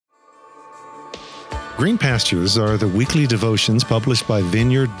Green Pastures are the weekly devotions published by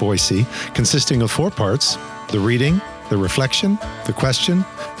Vineyard Boise, consisting of 4 parts: the reading, the reflection, the question,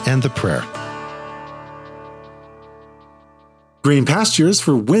 and the prayer. Green Pastures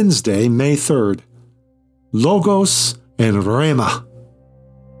for Wednesday, May 3rd. Logos and Rhēma.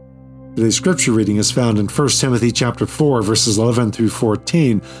 Today's scripture reading is found in 1 Timothy chapter 4, verses 11 through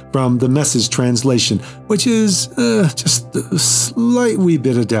 14 from the Message translation, which is just a slight wee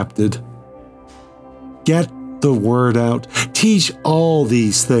bit adapted. Get the word out. Teach all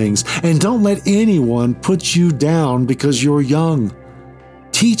these things, and don't let anyone put you down because you're young.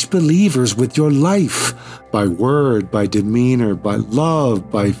 Teach believers with your life, by word, by demeanor, by love,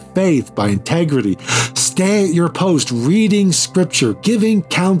 by faith, by integrity. Stay at your post, reading scripture, giving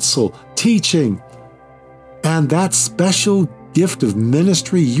counsel, teaching. And that special gift of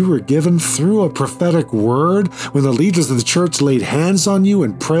ministry you were given through a prophetic word when the leaders of the church laid hands on you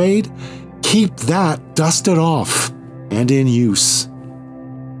and prayed, keep that dusted off and in use.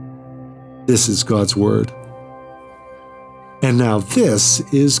 This is God's word. And now this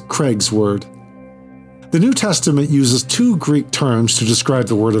is Craig's word. The New Testament uses 2 Greek terms to describe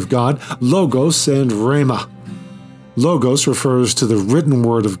the word of God, logos and rhēma. Logos refers to the written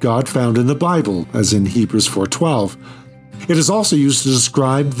word of God found in the Bible, as in Hebrews 4:12. It is also used to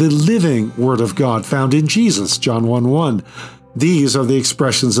describe the living word of God found in Jesus, John 1:1. These are the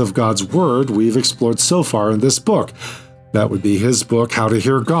expressions of God's word we've explored so far in this book. That would be his book, How to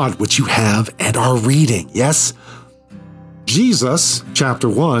Hear God, which you have and are reading, yes? Jesus, chapter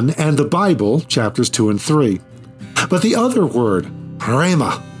 1, and the Bible, chapters 2 and 3. But the other word,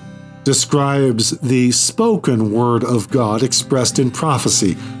 Rhēma, describes the spoken word of God expressed in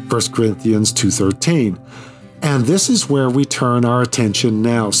prophecy, 1 Corinthians 2:13. And this is where we turn our attention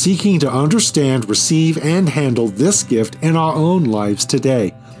now, seeking to understand, receive, and handle this gift in our own lives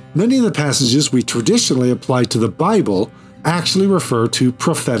today. Many of the passages we traditionally apply to the Bible actually refer to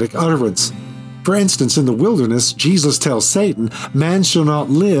prophetic utterance. For instance, in the wilderness, Jesus tells Satan, man shall not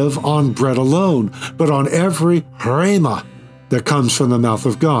live on bread alone, but on every rhēma that comes from the mouth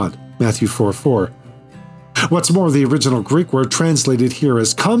of God, Matthew 4:4. What's more, the original Greek word translated here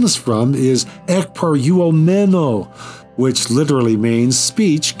as comes from is ekpareuomeno, which literally means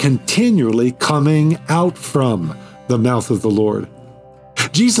speech continually coming out from the mouth of the Lord.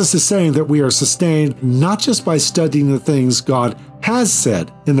 Jesus is saying that we are sustained not just by studying the things God has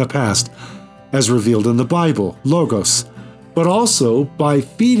said in the past, as revealed in the Bible, logos, but also by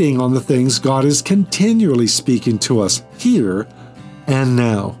feeding on the things God is continually speaking to us here and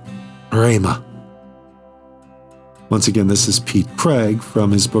now, rhēma. Once again, this is Pete Craig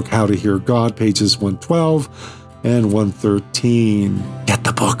from his book, How to Hear God, pages 112 and 113. Get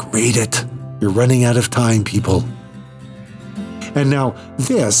the book, read it. You're running out of time, people. And now,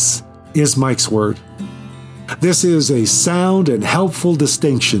 this is Mike's word. This is a sound and helpful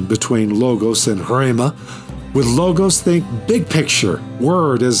distinction between logos and rhēma. With logos, think big picture.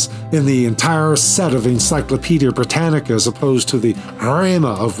 Word is in the entire set of Encyclopedia Britannica as opposed to the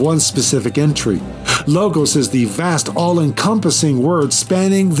rhēma of one specific entry. Logos is the vast, all-encompassing word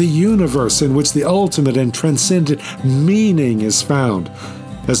spanning the universe in which the ultimate and transcendent meaning is found,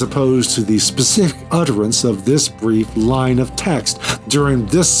 as opposed to the specific utterance of this brief line of text during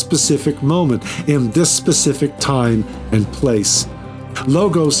this specific moment, in this specific time and place.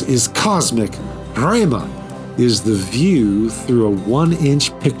 Logos is cosmic. Rhēma is the view through a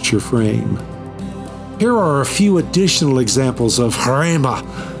 1-inch picture frame. Here are a few additional examples of rhēma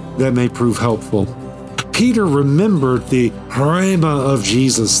that may prove helpful. Peter remembered the rhēma of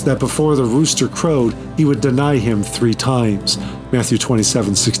Jesus, that before the rooster crowed, he would deny him 3 times, Matthew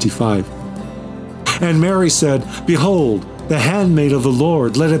 27:65. And Mary said, behold, the handmaid of the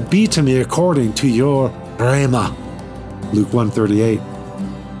Lord, let it be to me according to your rhēma, Luke 1:38.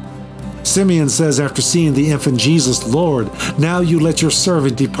 Simeon says after seeing the infant Jesus, Lord, now you let your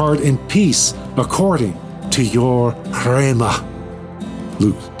servant depart in peace according to your rhēma,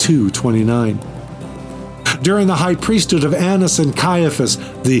 Luke 2:29. During the high priesthood of Annas and Caiaphas,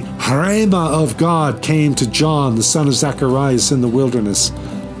 the rhēma of God came to John, the son of Zacharias, in the wilderness,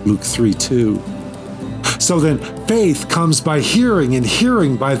 Luke 3:2. So then, faith comes by hearing, and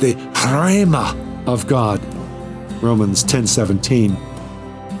hearing by the rhēma of God, Romans 10:17.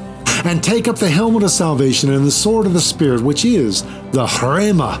 And take up the helmet of salvation and the sword of the Spirit, which is the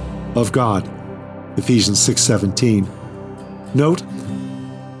rhēma of God, Ephesians 6:17. Note,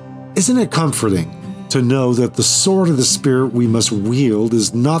 isn't it comforting to know that the sword of the Spirit we must wield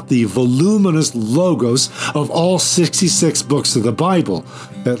is not the voluminous logos of all 66 books of the Bible,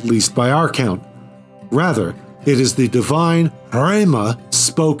 at least by our count. Rather, It is the divine Rhēma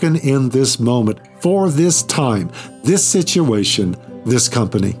spoken in this moment, for this time, this situation, this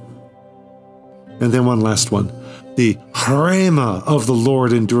company. And then one last one. The Rhēma of the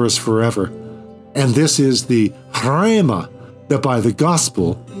Lord endures forever. And this is the Rhēma that by the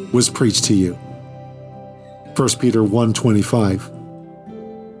gospel was preached to you. 1 Peter 1:25.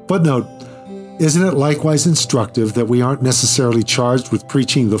 Footnote, isn't it likewise instructive that we aren't necessarily charged with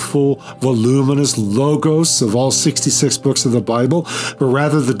preaching the full, voluminous logos of all 66 books of the Bible, but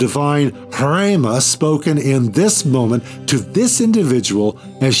rather the divine Rhēma spoken in this moment to this individual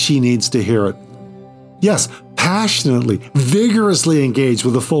as she needs to hear it? Yes, passionately, vigorously engage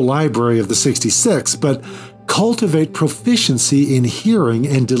with the full library of the 66, but cultivate proficiency in hearing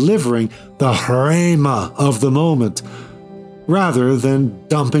and delivering the Rhēma of the moment, rather than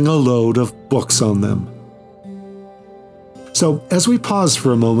dumping a load of books on them. So, as we pause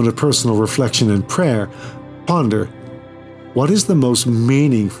for a moment of personal reflection and prayer, ponder, what is the most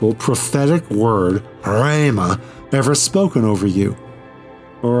meaningful prophetic word, Rhēma, ever spoken over you?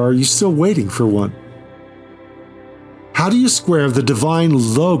 Or are you still waiting for one? How do you square the divine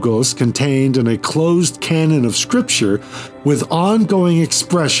logos contained in a closed canon of Scripture with ongoing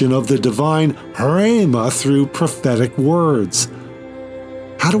expression of the divine Rhēma through prophetic words?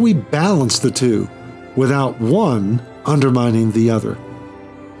 How do we balance the two without one undermining the other?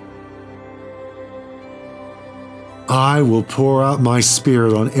 I will pour out my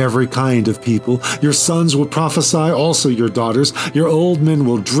Spirit on every kind of people. Your sons will prophesy, also your daughters. Your old men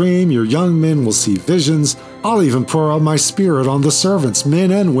will dream, your young men will see visions. I'll even pour out my Spirit on the servants,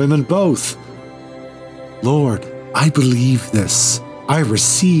 men and women both. Lord, I believe this. I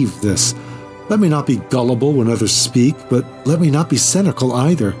receive this. Let me not be gullible when others speak, but let me not be cynical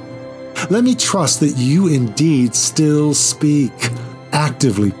either. Let me trust that you indeed still speak.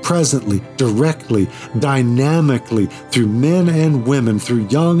 Actively, presently, directly, dynamically, through men and women, through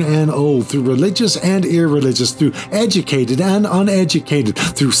young and old, through religious and irreligious, through educated and uneducated,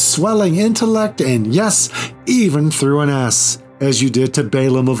 through swelling intellect, and yes, even through an ass, as you did to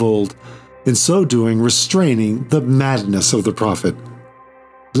Balaam of old, in so doing restraining the madness of the prophet.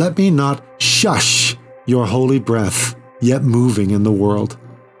 Let me not shush your holy breath, yet moving in the world.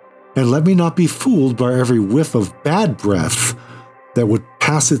 And let me not be fooled by every whiff of bad breath that would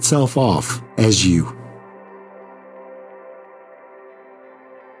pass itself off as you.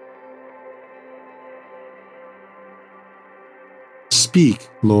 Speak,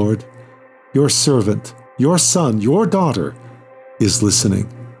 Lord. Your servant, your son, your daughter is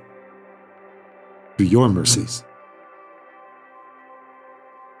listening. Through your mercies.